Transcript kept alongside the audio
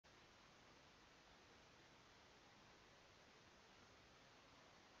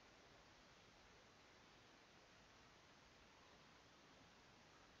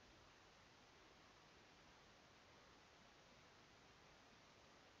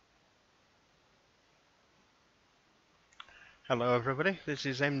Hello everybody, this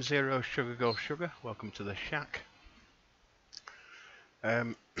is M0 Sugar Go Sugar. Welcome to the shack.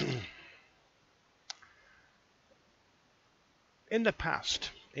 In the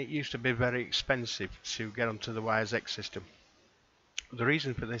past, it used to be very expensive to get onto the baaack system. The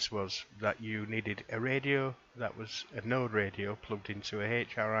reason for this was that you needed a radio that was a node radio plugged into a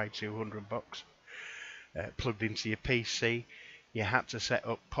HRI200 box, plugged into your PC. You had to set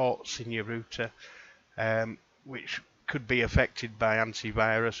up ports in your router, which could be affected by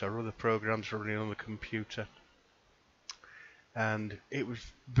antivirus or other programs running on the computer, and it was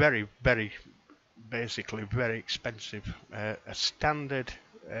basically very expensive. A standard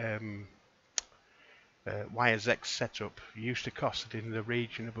baaack setup used to cost in the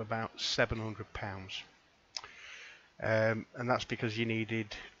region of about £700, and that's because you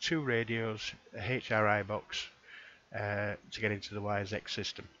needed 2 radios, a HRI box to get into the baaack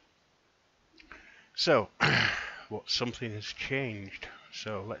system. So something has changed,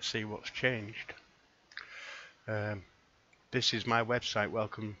 so let's see what's changed. This is my website.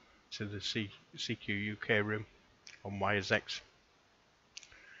 Welcome to the CQ UK room on baaack,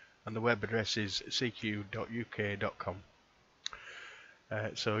 and the web address is cq.uk.com.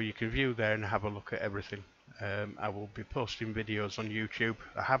 So you can view there and have a look at everything. I will be posting videos on YouTube.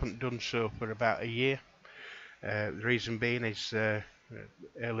 I haven't done so for about a year. The reason being is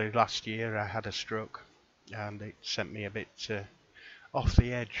early last year I had a stroke, and it sent me a bit off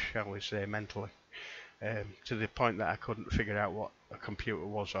the edge, shall we say, mentally, to the point that I couldn't figure out what a computer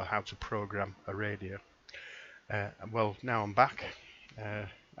was or how to program a radio. Well, now I'm back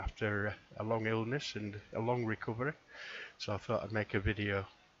after a long illness and a long recovery, so I thought I'd make a video.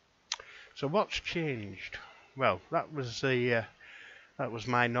 So what's changed? Well, that was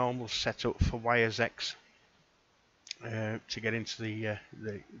my normal setup for baaack to get into the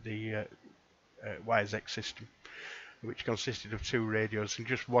baaack system, which consisted of 2 radios and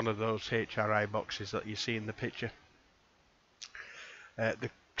just one of those HRI boxes that you see in the picture. The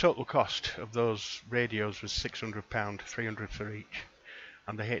total cost of those radios was £600, £300 for each,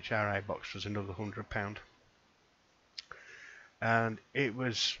 and the HRI box was another £100. And it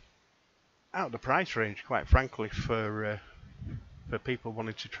was out of the price range, quite frankly, for people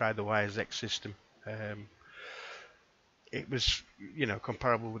wanting to try the baaack system. It was, you know,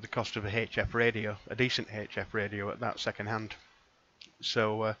 comparable with the cost of a HF radio, a decent HF radio at that second hand.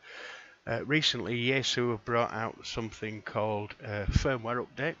 So recently Yaesu have brought out something called firmware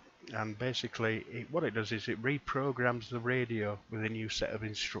update, and basically what it does is it reprograms the radio with a new set of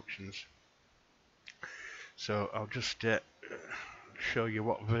instructions. So I'll just show you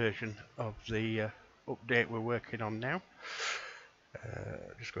what version of the update we're working on now.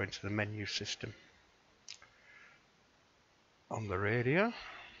 Just go into the menu system on the radio.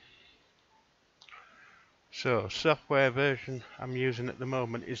 So software version I'm using at the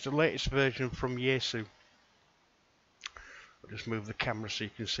moment is the latest version from Yaesu. I'll just move the camera so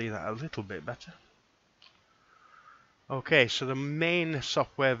you can see that a little bit better. Okay, so the main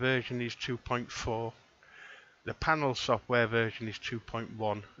software version is 2.4, the panel software version is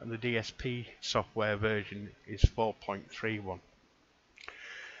 2.1, and the DSP software version is 4.31.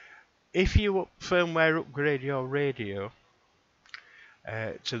 If you firmware upgrade your radio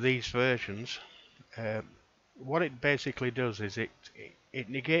to these versions, what it basically does is it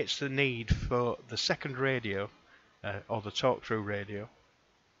negates the need for the second radio or the talk-through radio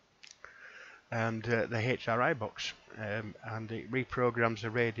and the HRI box, and it reprograms the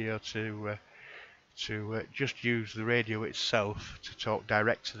radio to just use the radio itself to talk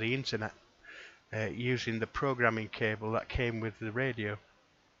direct to the internet using the programming cable that came with the radio.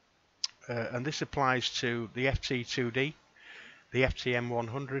 And this applies to the FT2D, the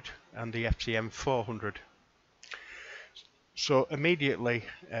FTM100 and the FTM400. So immediately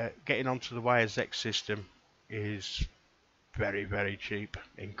getting onto the baaack system is very cheap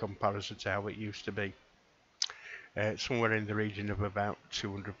in comparison to how it used to be. Somewhere in the region of about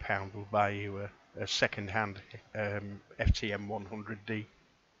 £200 will buy you a second-hand FTM100D.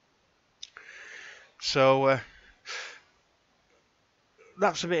 So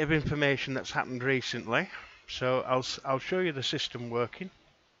that's a bit of information that's happened recently. So I'll show you the system working.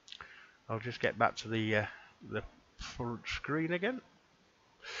 I'll just get back to the front screen again.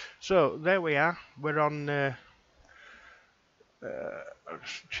 So there we are. We're on.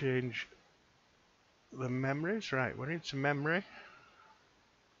 Let's change the memories. Right, we're into memory,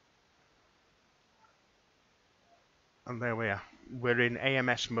 and there we are. We're in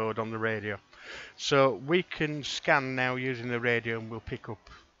AMS mode on the radio. So we can scan now using the radio, and we'll pick up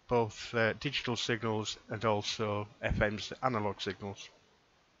both digital signals and also FM analog signals.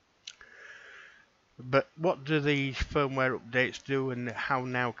 But what do the firmware updates do, and how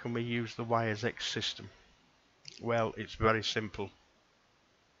now can we use the baaack system? Well, it's very simple.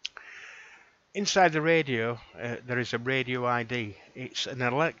 Inside the radio, there is a radio ID. It's an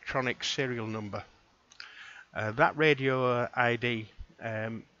electronic serial number. That radio ID,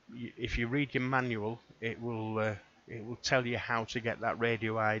 if you read your manual, it will tell you how to get that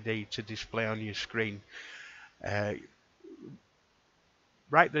radio ID to display on your screen.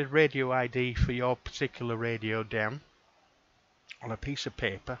 Write the radio ID for your particular radio down on a piece of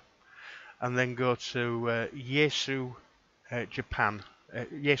paper, and then go to Yaesu Japan,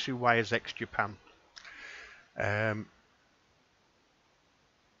 Yaesu baaack Japan. I'll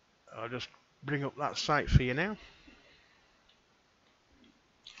just bring up that site for you now.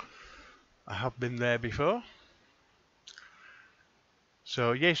 I have been there before.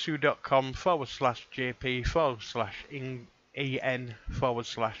 So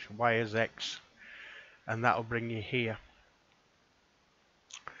yaesu.com/jp/en/baaack, and that'll bring you here.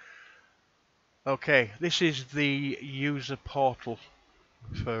 Okay, this is the user portal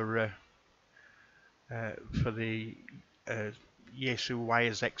for the Yaesu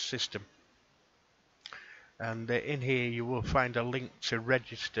baaack system, and in here you will find a link to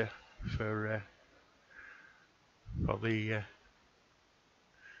register for the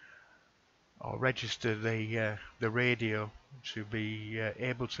or register the radio to be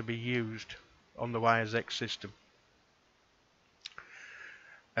able to be used on the baaack system.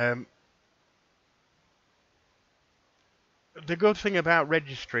 The good thing about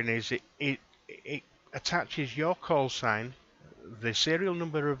registering is it attaches your call sign, the serial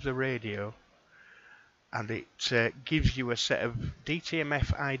number of the radio, and it gives you a set of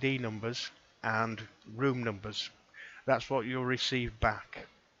DTMF ID numbers and room numbers. That's what you'll receive back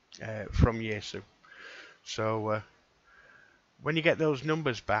from Yaesu. So when you get those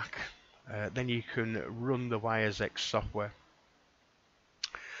numbers back, then you can run the baaack software.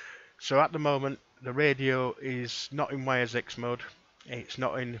 So at the moment, the radio is not in baaack mode. It's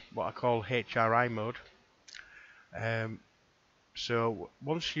not in what I call HRI mode. So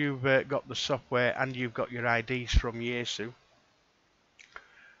once you've got the software and you've got your IDs from Yaesu,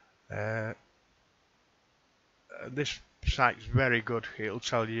 this site's very good. It'll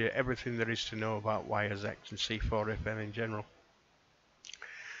tell you everything there is to know about baaack and C4FM in general.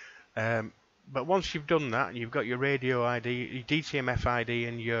 But once you've done that, and you've got your radio ID, your DTMF ID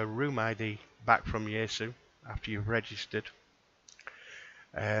and your room ID back from Yaesu after you've registered,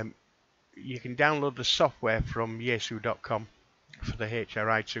 you can download the software from yaesu.com for the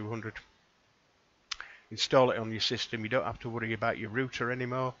HRI200. Install it on your system. You don't have to worry about your router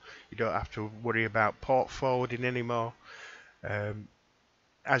anymore. You don't have to worry about port forwarding anymore.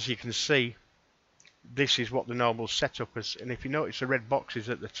 As you can see, this is what the normal setup is, and if you notice the red boxes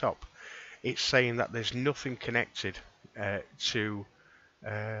at the top, it's saying that there's nothing connected to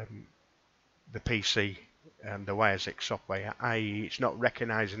the PC and the baaack software, i.e. it's not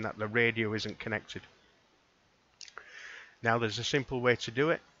recognizing that the radio isn't connected. Now there's a simple way to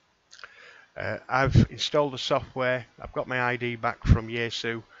do it. I've installed the software, I've got my ID back from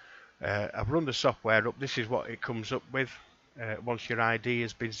Yaesu, I've run the software up. This is what it comes up with once your ID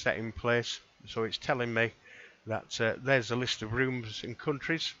has been set in place. So it's telling me that there's a list of rooms and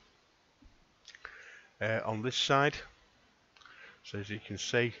countries on this side. So as you can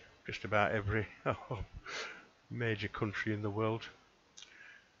see, just about every major country in the world,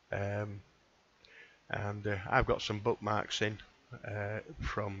 and I've got some bookmarks in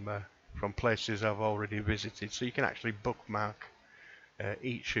from places I've already visited, so you can actually bookmark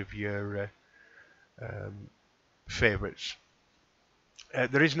each of your favorites.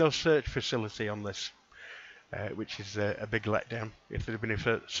 There is no search facility on this, which is a big letdown. If there had been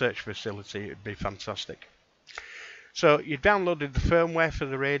a search facility, it would be fantastic. So you downloaded the firmware for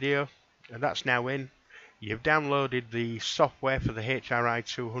the radio, and that's now in. You've downloaded the software for the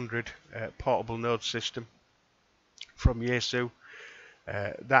HRI200 portable node system from Yaesu.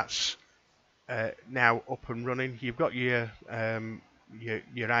 That's now up and running. You've got your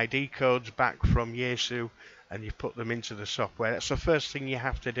ID codes back from Yaesu, and you put them into the software. That's the first thing you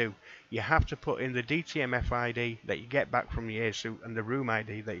have to do. You have to put in the DTMF ID that you get back from Yaesu and the room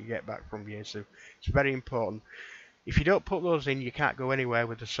ID that you get back from Yaesu. It's very important. If you don't put those in, you can't go anywhere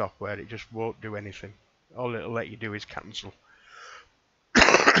with the software. It just won't do anything. All it'll let you do is cancel.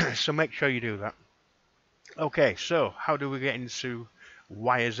 So make sure you do that. Okay, so how do we get into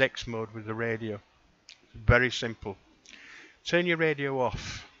baaack mode with the radio? Very simple. Turn your radio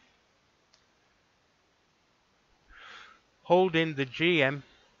off. Hold in the GM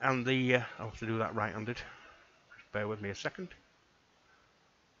and the... I'll have to do that right-handed. Just bear with me a second.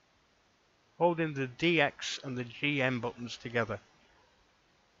 holding the DX and the GM buttons together,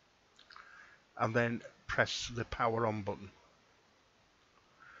 and then press the power on button.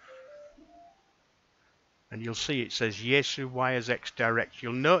 And you'll see it says Yaesu Wires X Direct.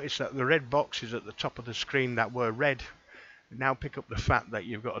 You'll notice that the red boxes at the top of the screen that were red now pick up the fact that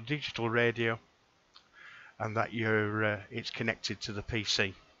you've got a digital radio and that it's connected to the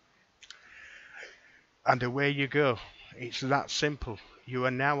PC. And away you go. It's that simple. You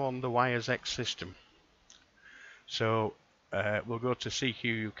are now on the Wires X system. So we'll go to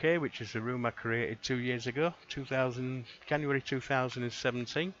CQ UK, which is the room I created 2 years ago, January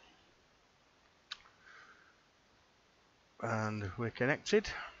 2017. And we're connected.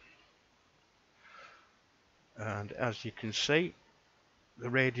 And as you can see, the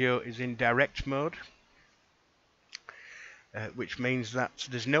radio is in direct mode, which means that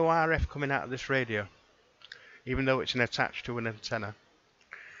there's no RF coming out of this radio, even though it's attached to an antenna.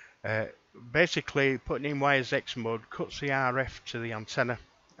 Basically, putting in Wires X mode cuts the RF to the antenna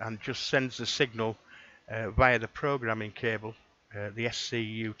and just sends the signal via the programming cable, the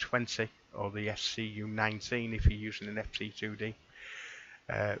SCU20 or the SCU19 if you're using an FT2D.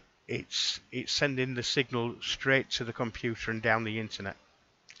 It's sending the signal straight to the computer and down the internet.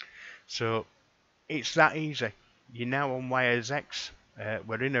 So it's that easy. You're now on Wires X.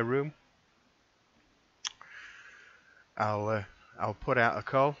 We're in a room. I'll put out a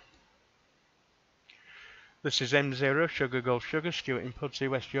call. This is M0 Sugar Golf Sugar, Stuart in Pudsey,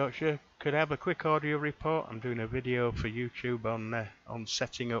 West Yorkshire. Could I have a quick audio report? I'm doing a video for YouTube on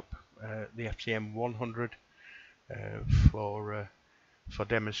setting up the FTM100 for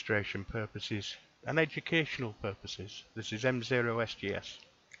demonstration purposes and educational purposes. This is M0 SGS.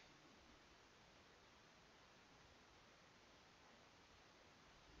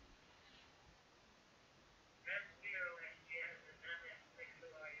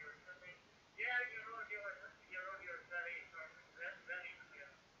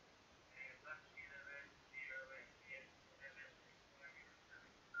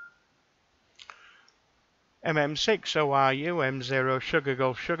 MM6 ORU M0 Sugar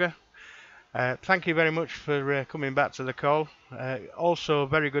Golf Sugar. Thank you very much for coming back to the call. Also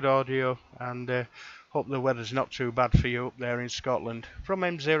very good audio, and hope the weather's not too bad for you up there in Scotland. From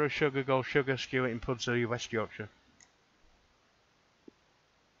M0 Sugar Golf Sugar, Stuart in Pudsey, West Yorkshire.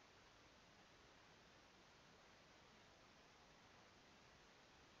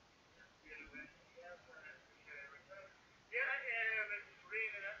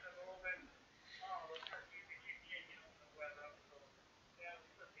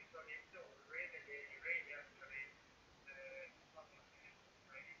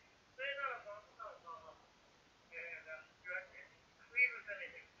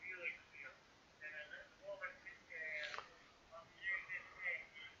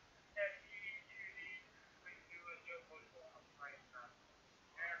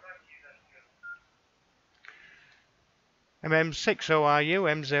 MM6ORU,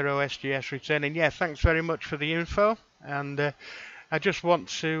 M0SGS returning. Yeah, thanks very much for the info, and I just want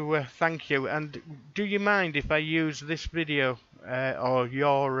to thank you. And do you mind if I use this video or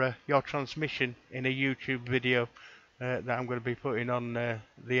your transmission in a YouTube video that I'm going to be putting on the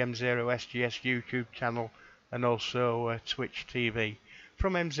M0SGS YouTube channel and also Twitch TV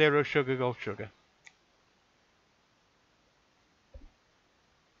from M0 Sugar Golf Sugar?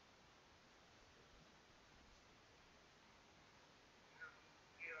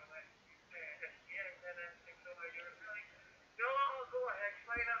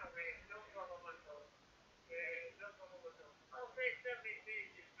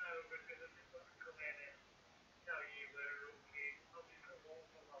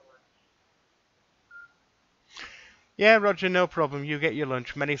 Yeah, Roger, no problem. You get your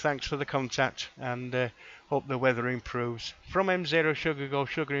lunch. Many thanks for the contact, and hope the weather improves. From M0 Sugar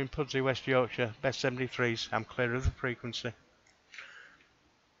Golf Sugar in Pudsey, West Yorkshire, best 73s. I'm clear of the frequency.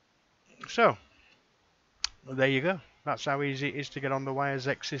 So, there you go. That's how easy it is to get on the Wires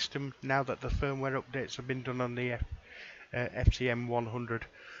X system now that the firmware updates have been done on the FTM100.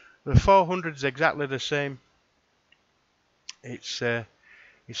 The 400 is exactly the same. It's a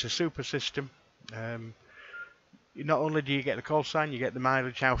super system. Not only do you get the call sign, you get the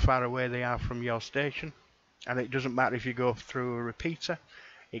mileage, how far away they are from your station, and it doesn't matter if you go through a repeater.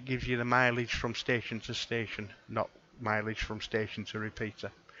 It gives you the mileage from station to station, not mileage from station to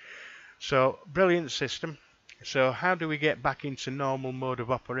repeater. So, brilliant system. So how do we get back into normal mode of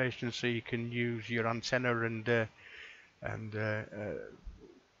operation so you can use your antenna and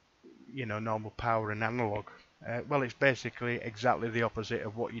you know, normal power and analog? Well, it's basically exactly the opposite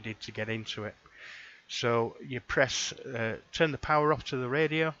of what you did to get into it. So you press, turn the power off to the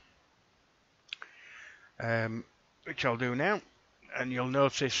radio, which I'll do now, and you'll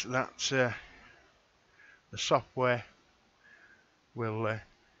notice that the software will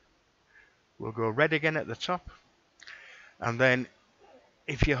go red again at the top, and then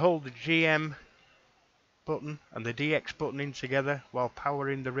if you hold the GM button and the DX button in together while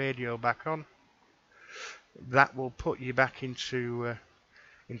powering the radio back on, that will put you back into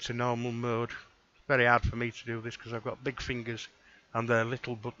normal mode. It's very hard for me to do this because I've got big fingers and they're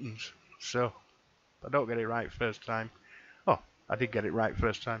little buttons, so if I don't get it right first time, oh, I did get it right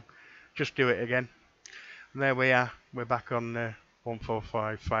first time, just do it again, and there we are, we're back on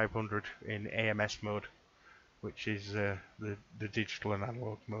 145/500 in AMS mode, which is the digital and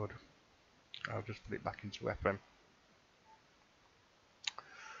analog mode. I'll just put it back into FM.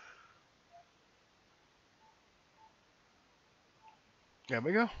 There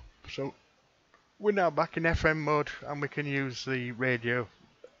we go. So we're now back in FM mode, and we can use the radio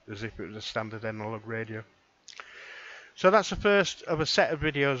as if it was a standard analog radio. So that's the first of a set of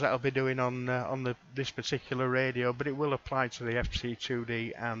videos that I'll be doing on this particular radio, but it will apply to the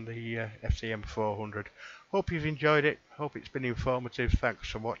FT2D and the FTM400. Hope you've enjoyed it. Hope it's been informative. Thanks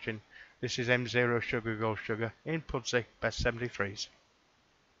for watching. This is M0 Sugar Gold Sugar in Pudsey, best 73s.